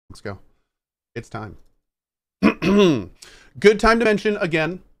Let's go. It's time. Good time to mention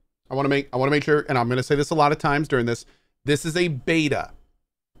again. I want to make sure, and I'm going to say this a lot of times during this. This is a beta.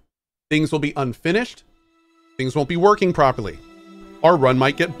 Things will be unfinished. Things won't be working properly. Our run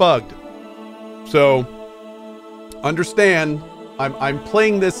might get bugged. So understand, I'm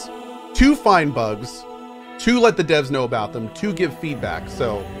playing this to find bugs, to let the devs know about them, to give feedback.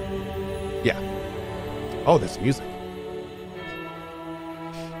 So yeah. Oh, this music.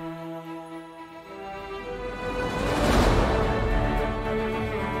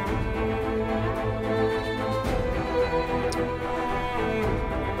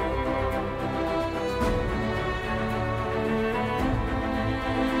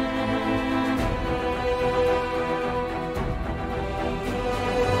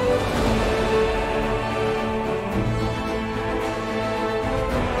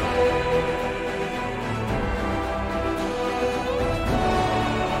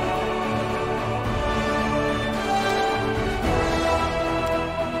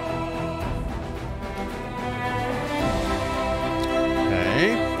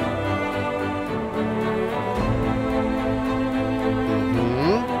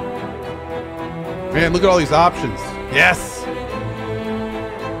 Man, look at all these options. Yes.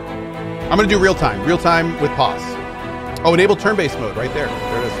 I'm going to do real time with pause. Oh, enable turn-based mode right there.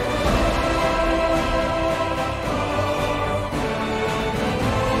 There it is.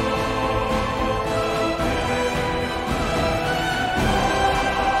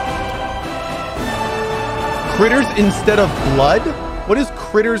 Critters instead of blood? What is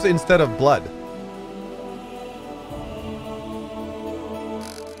critters instead of blood?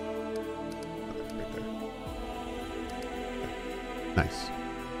 Nice.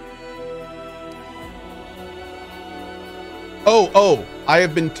 Oh, I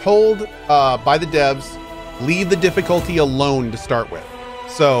have been told by the devs, leave the difficulty alone to start with.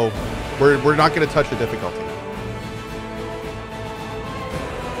 So we're not going to touch the difficulty.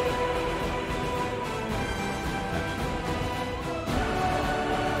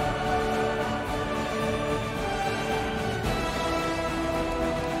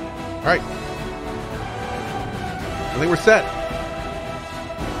 All right. I think we're set.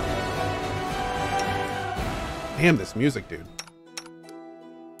 Damn, this music, dude.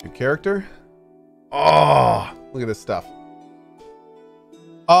 New character. Oh, look at this stuff.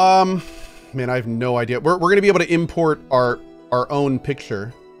 Man, I have no idea. We're gonna be able to import our own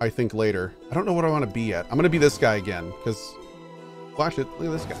picture, I think, later. I don't know what I want to be yet. I'm gonna be this guy again because, watch it. Look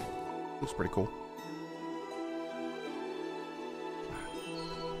at this guy. Looks pretty cool.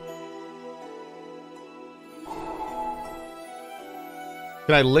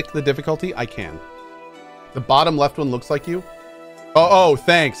 Can I lick the difficulty? I can. The bottom left one looks like you. Oh,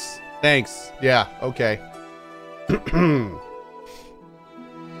 thanks. Thanks. Yeah, okay.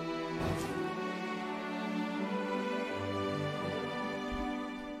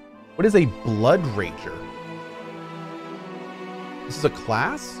 What is a Blood Rager? This is a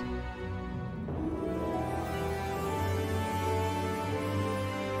class?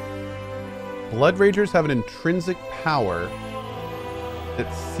 Blood Ragers have an intrinsic power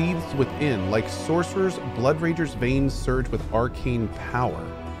that seethes within. Like sorcerers, Blood Ragers' veins surge with arcane power.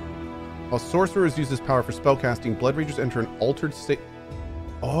 While sorcerers use this power for spellcasting, Blood Ragers enter an altered state.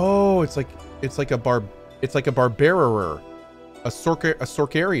 Oh, it's like a barbarer, a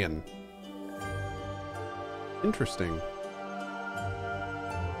Sorcarian. Interesting.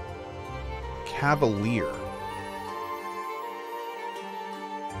 Cavalier.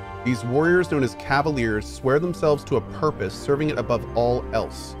 These warriors, known as Cavaliers, swear themselves to a purpose, serving it above all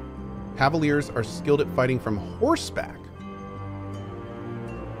else. Cavaliers are skilled at fighting from horseback.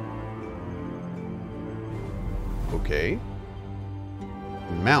 Okay.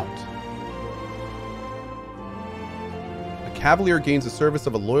 Mount. A Cavalier gains the service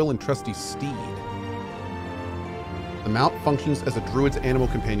of a loyal and trusty steed. The mount functions as a druid's animal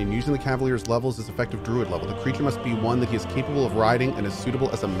companion. Using the Cavalier's levels as effective druid level. The creature must be one that he is capable of riding and is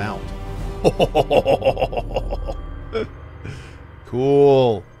suitable as a mount.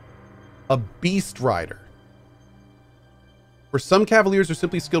 Cool. A beast rider. Where some Cavaliers are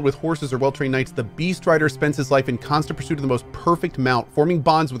simply skilled with horses or well-trained knights, the beast rider spends his life in constant pursuit of the most perfect mount, forming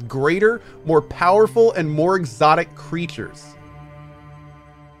bonds with greater, more powerful, and more exotic creatures.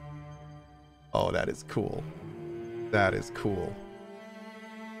 Oh, that is cool. That is cool.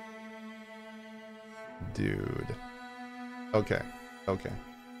 Dude. Okay. Okay.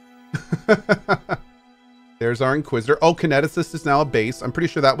 There's our Inquisitor. Oh, Kineticist is now a base. I'm pretty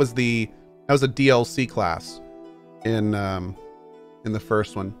sure that was a DLC class in the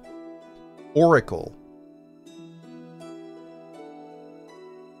first one. Oracle.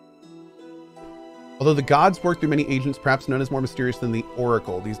 Although the gods work through many agents, perhaps none is more mysterious than the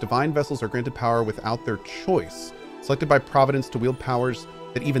Oracle. These divine vessels are granted power without their choice, selected by Providence to wield powers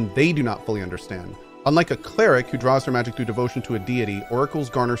that even they do not fully understand. Unlike a cleric who draws their magic through devotion to a deity,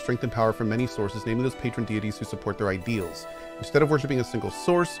 oracles garner strength and power from many sources, namely those patron deities who support their ideals. Instead of worshipping a single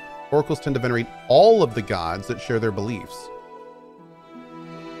source, oracles tend to venerate all of the gods that share their beliefs.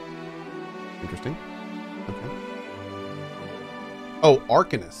 Interesting. Okay. Oh,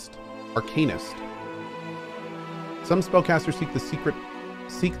 Arcanist. Some spellcasters seek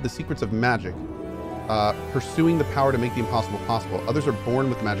the secrets of magic, pursuing the power to make the impossible possible. Others are born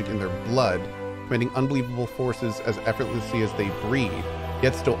with magic in their blood, commanding unbelievable forces as effortlessly as they breathe.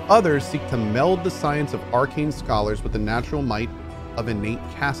 Yet still others seek to meld the science of arcane scholars with the natural might of innate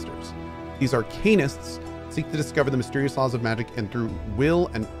casters. These arcanists seek to discover the mysterious laws of magic and through will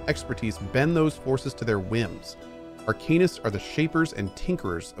and expertise bend those forces to their whims. Arcanists are the shapers and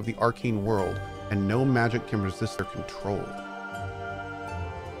tinkerers of the arcane world, and no magic can resist their control.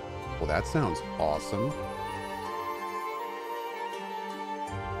 Well, that sounds awesome.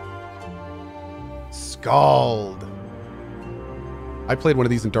 Skald. I played one of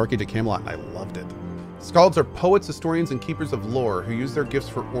these in Dark Age of Camelot and I loved it. Skalds are poets, historians, and keepers of lore who use their gifts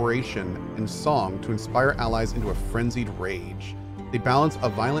for oration and song to inspire allies into a frenzied rage. They balance a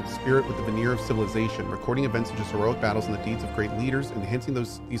violent spirit with the veneer of civilization, recording events such as heroic battles and the deeds of great leaders, enhancing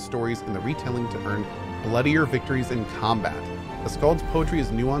these stories in the retelling to earn bloodier victories in combat. The Skald's poetry is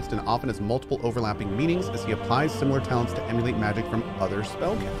nuanced and often has multiple overlapping meanings as he applies similar talents to emulate magic from other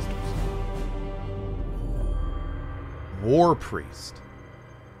spellcasters. War Priest.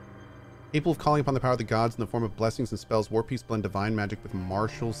 Capable of calling upon the power of the gods in the form of blessings and spells, War Priests blend divine magic with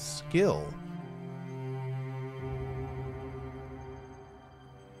martial skill.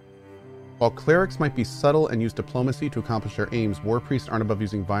 While clerics might be subtle and use diplomacy to accomplish their aims, War Priests aren't above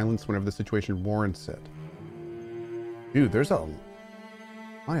using violence whenever the situation warrants it. Dude, there's a...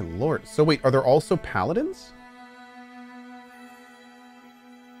 My lord. So wait, are there also paladins?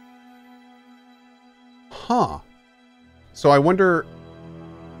 Huh. So I wonder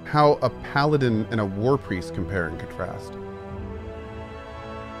how a paladin and a war priest compare and contrast.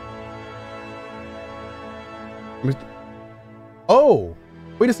 Oh,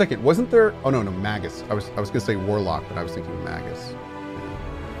 wait a second. Wasn't there? Oh no, magus. I was gonna say warlock, but I was thinking magus.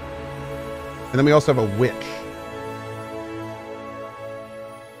 And then we also have a witch.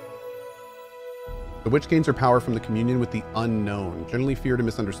 The witch gains her power from the communion with the unknown. Generally feared and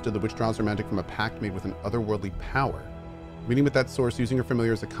misunderstood, the witch draws her magic from a pact made with an otherworldly power. Meeting with that source, using her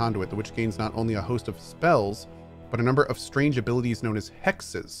familiar as a conduit, the witch gains not only a host of spells, but a number of strange abilities known as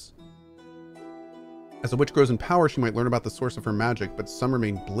hexes. As the witch grows in power, she might learn about the source of her magic, but some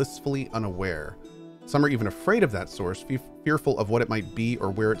remain blissfully unaware. Some are even afraid of that source, fearful of what it might be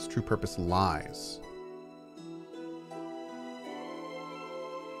or where its true purpose lies.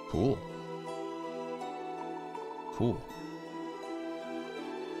 Cool. Cool.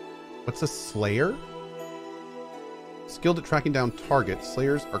 What's a slayer? Skilled at tracking down targets,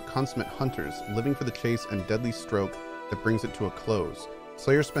 slayers are consummate hunters, living for the chase and deadly stroke that brings it to a close.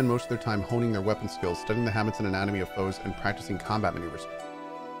 Slayers spend most of their time honing their weapon skills, studying the habits and anatomy of foes, and practicing combat maneuvers.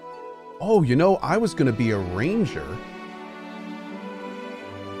 Oh, you know, I was going to be a ranger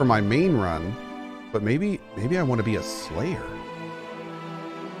for my main run, but maybe I want to be a slayer.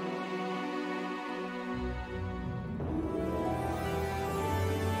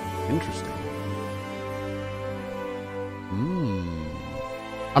 Interesting.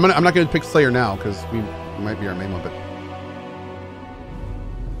 I'm not gonna pick Slayer now because we might be our main one, but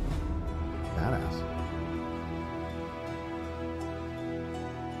badass.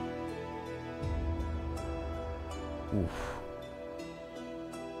 Oof.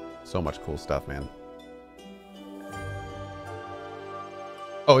 So much cool stuff, man.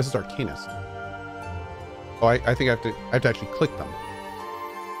 Oh, this is Arcanist. Oh, I think I have to actually click them.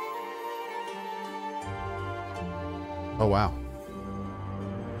 Oh wow.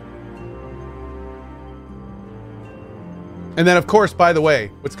 And then, of course, by the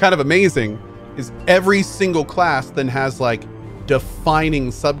way, what's kind of amazing is every single class then has like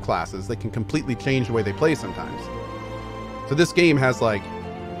defining subclasses that can completely change the way they play sometimes. So this game has like,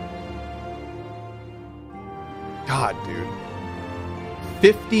 God, dude,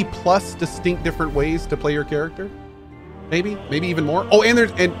 50 plus distinct different ways to play your character. Maybe even more. Oh, and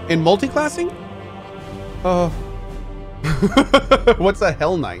there's and multi-classing. What's a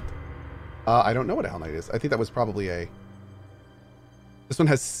Hell Knight? I don't know what a Hell Knight is. I think that was probably a... This one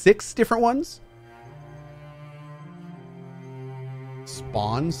has 6 different ones.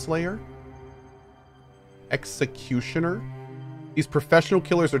 Spawn Slayer. Executioner. These professional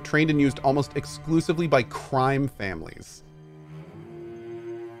killers are trained and used almost exclusively by crime families.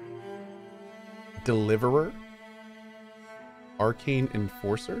 Deliverer? Arcane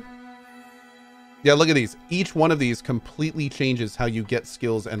Enforcer? Yeah, look at these. Each one of these completely changes how you get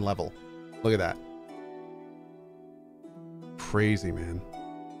skills and level. Look at that. Crazy, man.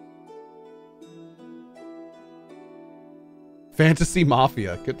 Fantasy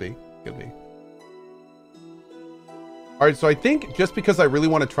Mafia. Could be. Could be. All right, so I think just because I really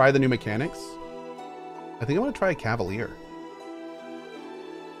want to try the new mechanics, I think I want to try a Cavalier.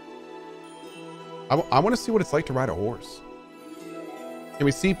 I want to see what it's like to ride a horse. Can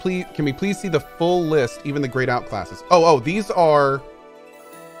we see, please? Can we please see the full list, even the grayed out classes? Oh, these are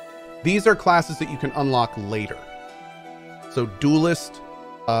classes that you can unlock later. So Duelist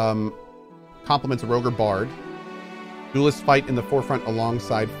complements a Rogue or Bard. Duelists fight in the forefront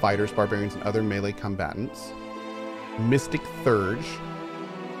alongside fighters, barbarians, and other melee combatants. Mystic Thurge.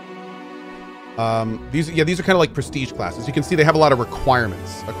 These are kind of like prestige classes. You can see they have a lot of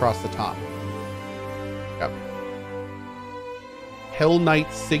requirements across the top. Yep. Hell Knight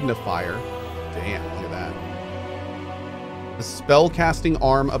Signifier. Damn, look at that. The spellcasting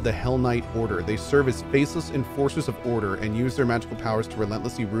arm of the Hell Knight Order. They serve as faceless enforcers of order and use their magical powers to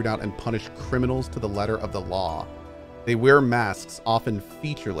relentlessly root out and punish criminals to the letter of the law. They wear masks, often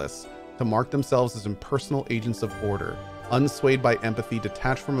featureless, to mark themselves as impersonal agents of order, unswayed by empathy,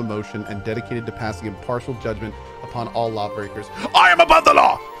 detached from emotion, and dedicated to passing impartial judgment upon all lawbreakers. I am above the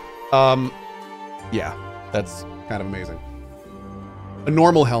law! Yeah, that's kind of amazing. A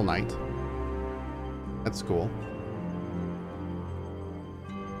normal Hell Knight. That's cool.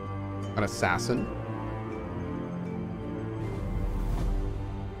 An assassin.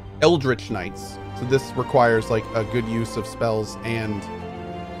 Eldritch Knights. So this requires like a good use of spells and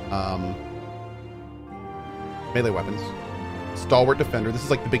melee weapons. Stalwart Defender. This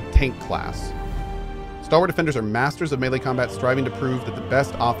is like the big tank class. Stalwart Defenders are masters of melee combat, striving to prove that the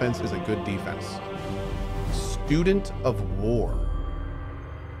best offense is a good defense. Student of War.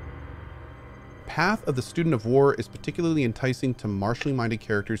 Path of the Student of War is particularly enticing to martially minded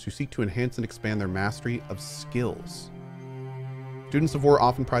characters who seek to enhance and expand their mastery of skills. Students of War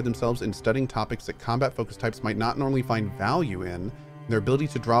often pride themselves in studying topics that combat-focused types might not normally find value in, and their ability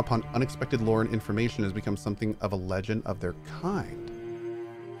to draw upon unexpected lore and information has become something of a legend of their kind.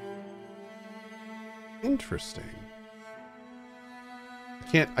 Interesting.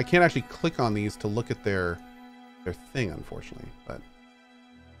 I can't actually click on these to look at their thing, unfortunately, but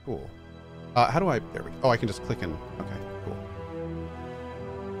cool. How do I, there we go. Oh, I can just click in. Okay, cool.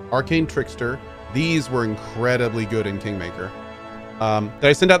 Arcane Trickster. These were incredibly good in Kingmaker. Did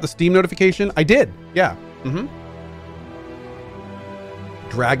I send out the Steam notification? I did. Yeah.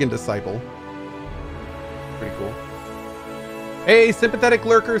 Dragon Disciple. Pretty cool. Hey, Sympathetic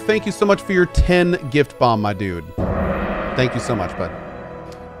Lurker. Thank you so much for your 10 gift bomb, my dude. Thank you so much, bud.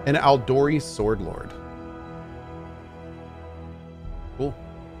 An Aldori Swordlord. Cool.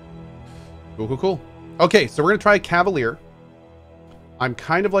 Cool. Okay, so we're going to try Cavalier. I'm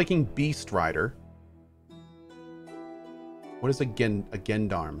kind of liking Beast Rider. What is a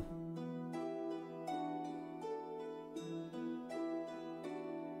Gendarme?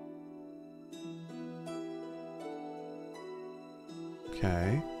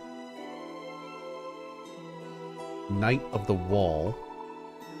 Okay. Knight of the Wall.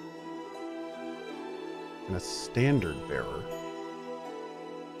 And a Standard Bearer.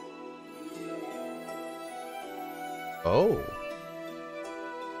 Oh.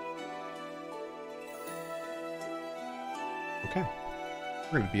 Okay.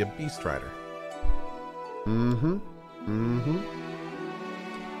 We're going to be a Beast Rider. Dwarf.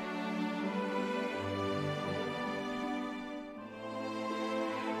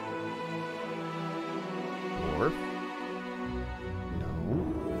 No.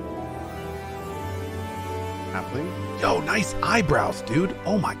 Halfling. Yo, nice eyebrows, dude.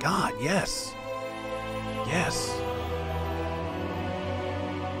 Oh my god, yes. Yes.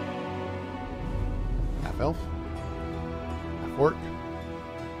 Half-elf. Half-orc.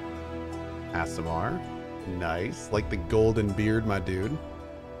 Aasimar. Nice. Like the golden beard, my dude.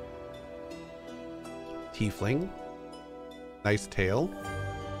 Tiefling. Nice tail.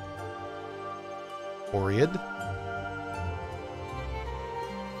 Oread.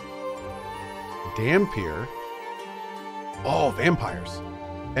 Dampier. Oh, vampires.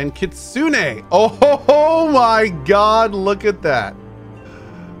 And Kitsune. Oh my god, look at that.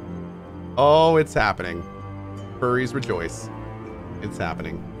 Oh, it's happening. Furries rejoice. It's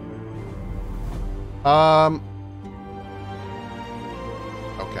happening.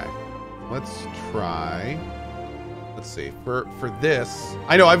 Okay. Let's try Let's see. For this,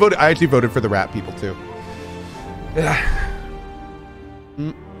 I know I actually voted for the rat people too. Yeah.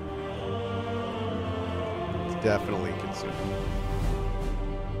 It's definitely consuming.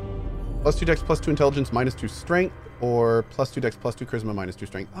 +2 dex, +2 intelligence, -2 strength, or +2 dex, +2 charisma, -2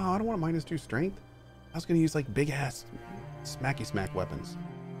 strength. Oh, I don't want a -2 strength. I was gonna use like big ass smacky smack weapons.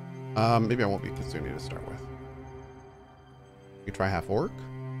 Maybe I won't be consuming to start with. You try half orc.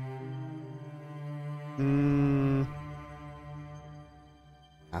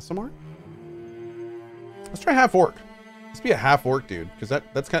 Asimar? Let's try half orc. Let's be a half orc dude, because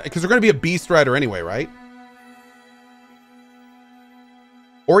that's kind of, because they're going to be a beast rider anyway, right?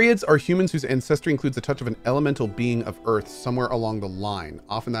 Oreads are humans whose ancestry includes a touch of an elemental being of earth somewhere along the line,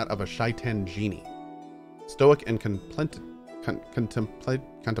 often that of a Shaitan genie. Stoic and contemplative,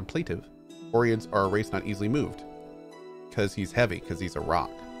 Oreads are a race not easily moved, because he's heavy, because he's a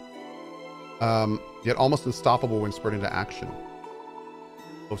rock. Yet almost unstoppable when spurred into action.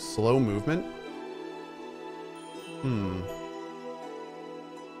 Oh, slow movement?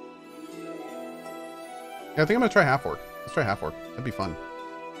 Yeah, I think I'm gonna try half orc. Let's try half orc. That'd be fun.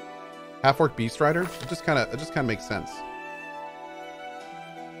 Half orc beast rider? It just kind of makes sense.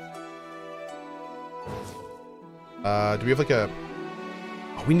 Do we have like a...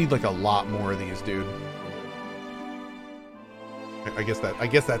 Oh, we need like a lot more of these, dude. I guess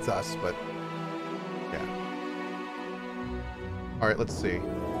that's us, but yeah. All right, let's see.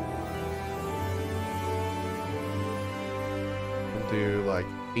 We'll do like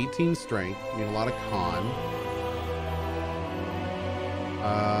 18 strength. We need a lot of con.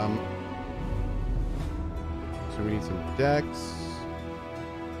 So we need some dex.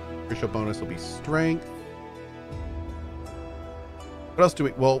 Crucial bonus will be strength. What else do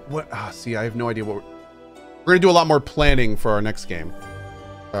we... Well, what... see, I have no idea what... We're going to do a lot more planning for our next game.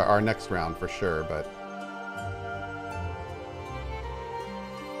 Our next round, for sure, but...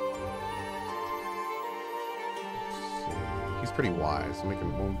 Let's see. He's pretty wise. We'll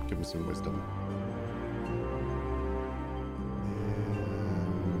give him some wisdom.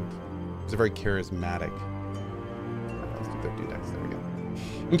 And... He's a very charismatic. Let's do 13 dex. There we go.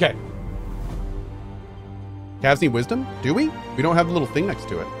 Okay. Calves need wisdom? Do we? We don't have the little thing next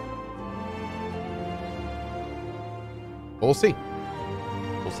to it. We'll see.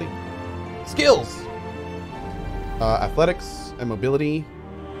 We'll see. Skills! Athletics and mobility.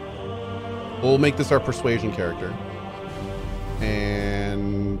 We'll make this our persuasion character.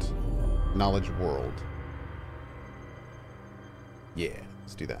 And knowledge world. Yeah,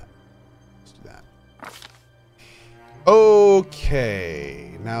 let's do that. Let's do that.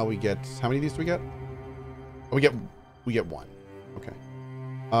 Okay. Now we get... How many of these do we get? Oh, we get one. Okay.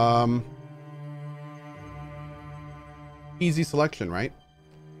 Easy selection, right?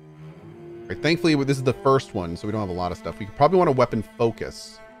 Right, thankfully, this is the first one, so we don't have a lot of stuff. We probably want a weapon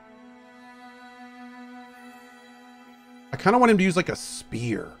focus. I kind of want him to use like a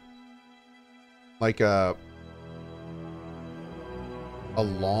spear. Like a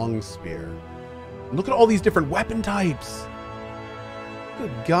long spear. And look at all these different weapon types.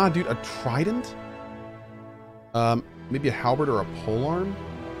 Good God, dude. A trident? Maybe a halberd or a polearm?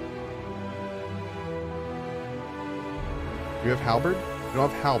 Do you have halberd? We don't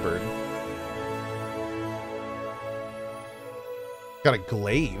have halberd. Got a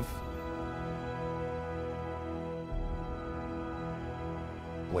glaive.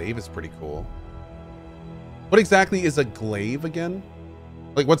 Glaive is pretty cool. What exactly is a glaive again?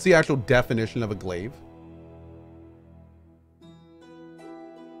 Like, what's the actual definition of a glaive?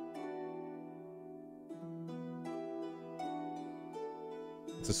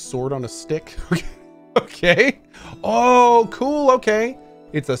 It's a sword on a stick. Okay. Oh, cool. Okay.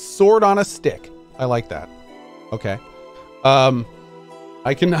 It's a sword on a stick. I like that. Okay.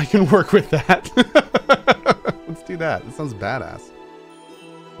 I can work with that. Let's do that. It sounds badass.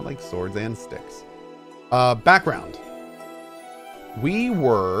 I like swords and sticks. Background. We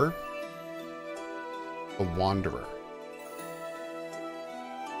were a wanderer.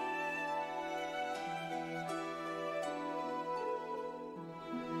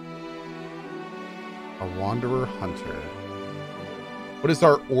 A wanderer hunter. What is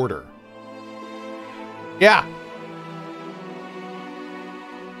our order? Yeah.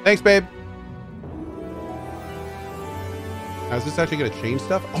 Thanks, babe. Now, is this actually going to change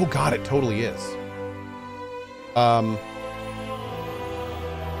stuff? Oh, God, it totally is.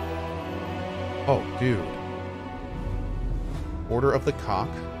 Oh, dude. Order of the Cock.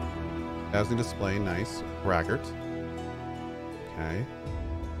 Dazzling display. Nice. Braggart. Okay.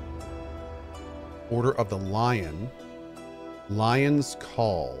 Order of the Lion. Lion's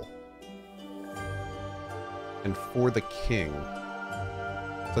Call. and for the king.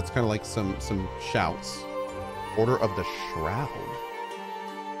 So that's kind of like some shouts. Order of the Shroud.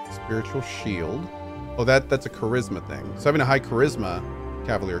 Spiritual shield. Oh, that's a charisma thing. So having a high charisma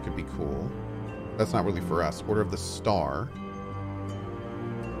cavalier could be cool. That's not really for us. Order of the Star.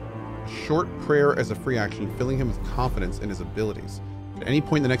 Short prayer as a free action, filling him with confidence in his abilities. At any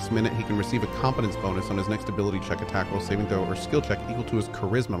point in the next minute, he can receive a competence bonus on his next ability check, attack roll, saving throw, or skill check equal to his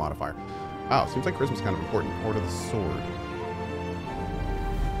charisma modifier. Wow, seems like charisma's kind of important. Order of the Sword.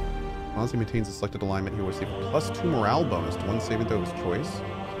 As long as he maintains a selected alignment, he will receive a +2 morale bonus to one saving throw of his choice.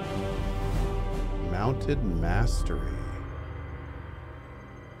 Mounted Mastery.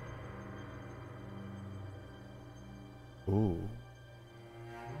 Ooh.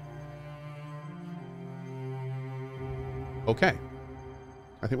 Okay.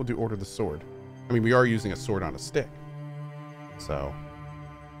 I think we'll do Order of the Sword. I mean, we are using a sword on a stick. So,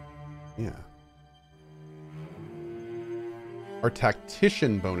 yeah. Our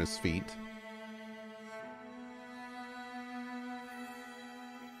Tactician bonus feat.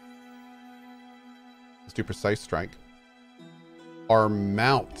 Let's do Precise Strike. Our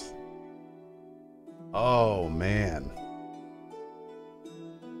Mount. Oh, man.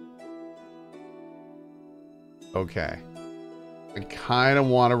 Okay. I kind of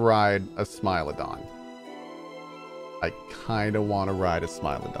want to ride a Smilodon.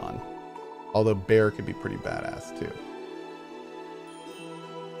 Although Bear could be pretty badass too.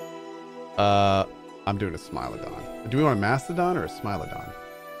 I'm doing a Smilodon. Do we want a Mastodon or a Smilodon?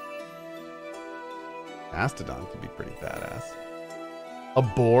 Mastodon could be pretty badass. A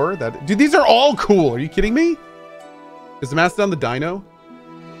boar? Dude, these are all cool. Are you kidding me? Is the Mastodon the dino?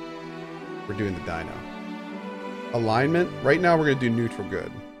 We're doing the dino. Alignment. Right now we're going to do neutral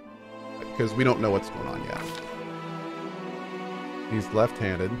good. Because we don't know what's going on yet. He's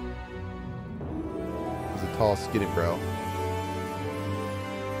left-handed. He's a tall, skinny bro.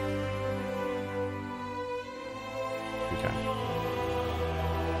 Okay.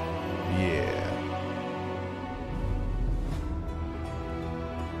 Yeah.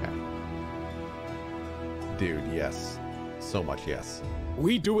 Okay. Dude, yes. So much yes.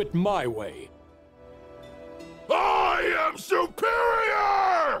 We do it my way. I am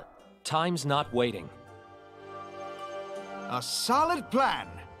superior! Time's not waiting. A solid plan.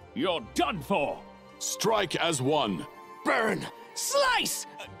 You're done for. Strike as one. Burn! Slice!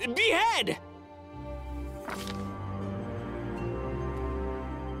 Behead!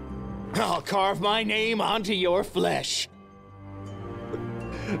 I'll carve my name onto your flesh.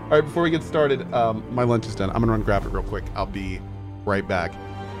 All right, before we get started, my lunch is done. I'm gonna run grab it real quick. I'll be right back.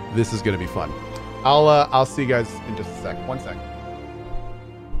 This is gonna be fun. I'll see you guys in just a sec. 1 sec.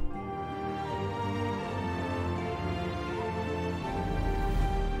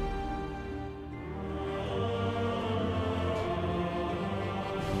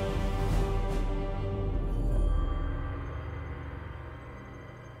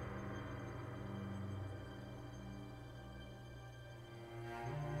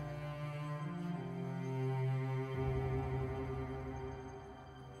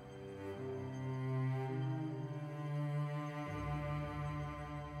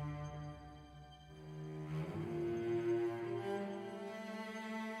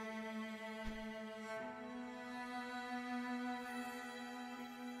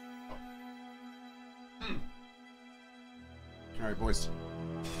 All right, boys.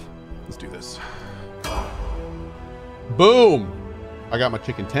 Let's do this. Boom! I got my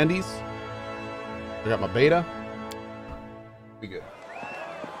chicken tendies. I got my beta. Be good.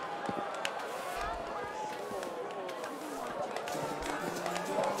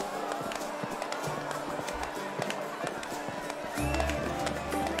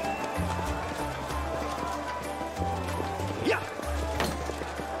 Yeah.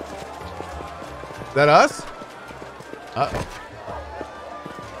 Is that us? Uh-oh.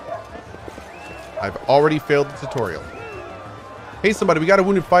 I've already failed the tutorial. Hey, somebody, we got a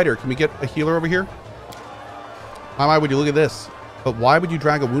wounded fighter. Can we get a healer over here? Why would you look at this? But why would you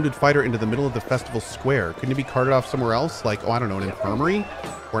drag a wounded fighter into the middle of the festival square? Couldn't he be carted off somewhere else? Like, oh, I don't know, an infirmary?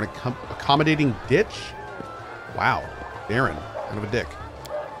 Or an accommodating ditch? Wow. Darren, kind of a dick.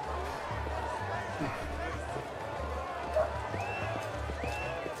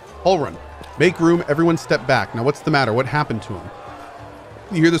 Hull run. Make room, everyone step back. Now what's the matter? What happened to him?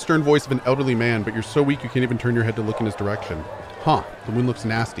 You hear the stern voice of an elderly man, but you're so weak you can't even turn your head to look in his direction. Huh, the wound looks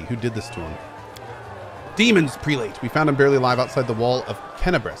nasty. Who did this to him? Demons, prelate. We found him barely alive outside the wall of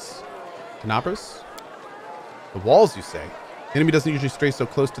Tenebris. Tenebris? The walls, you say? The enemy doesn't usually stray so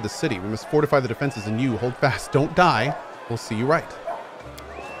close to the city. We must fortify the defenses, and you, hold fast. Don't die. We'll see you right.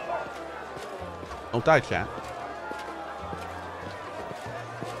 Don't die, chat.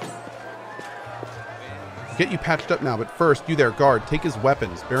 Get you patched up now, but first, you there, guard, take his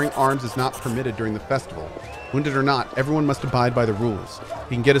weapons. Bearing arms is not permitted during the festival. Wounded or not, everyone must abide by the rules.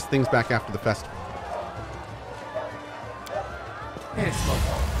 He can get his things back after the festival.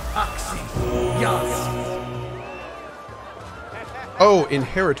 Oh,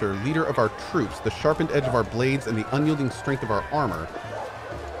 inheritor, leader of our troops, the sharpened edge of our blades and the unyielding strength of our armor.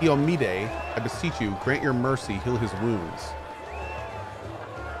 Iomide, I beseech you, grant your mercy, heal his wounds.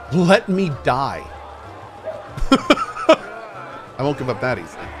 Let me die. I won't give up that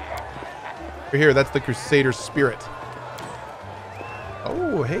easily. Here, that's the Crusader spirit.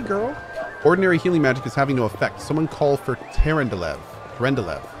 Oh, hey, girl. Ordinary healing magic is having no effect. Someone call for Terendelev.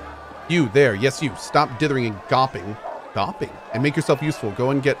 You, there. Yes, you. Stop dithering and gawping. And make yourself useful. Go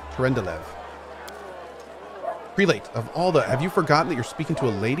and get Terendelev. Prelate, of all the... Have you forgotten that you're speaking to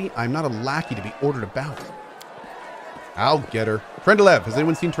a lady? I'm not a lackey to be ordered about. I'll get her. Terendelev. Has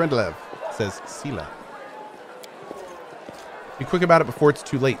anyone seen Terendelev? Says Sela. Be quick about it before it's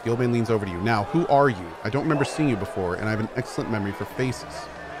too late. The old man leans over to you. Now, who are you? I don't remember seeing you before, and I have an excellent memory for faces.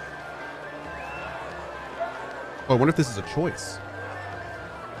 Oh, I wonder if this is a choice.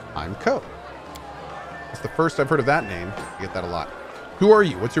 I'm Cohh. It's the first I've heard of that name. I get that a lot. Who are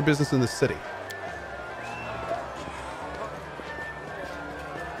you? What's your business in this city?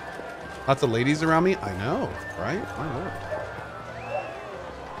 Lots of ladies around me? I know, right? My lord.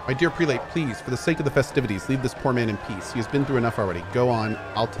 My dear prelate, please, for the sake of the festivities, leave this poor man in peace. He has been through enough already. Go on.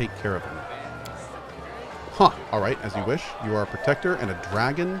 I'll take care of him. Huh. All right, as you wish. You are a protector and a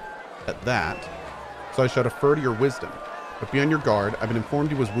dragon at that. So I shall defer to your wisdom. But be on your guard. I've been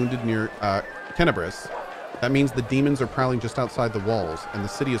informed he was wounded near Kenabris. That means the demons are prowling just outside the walls, and the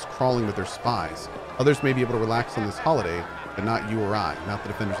city is crawling with their spies. Others may be able to relax on this holiday, but not you or I, not the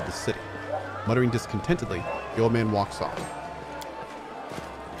defenders of the city. Muttering discontentedly, the old man walks off.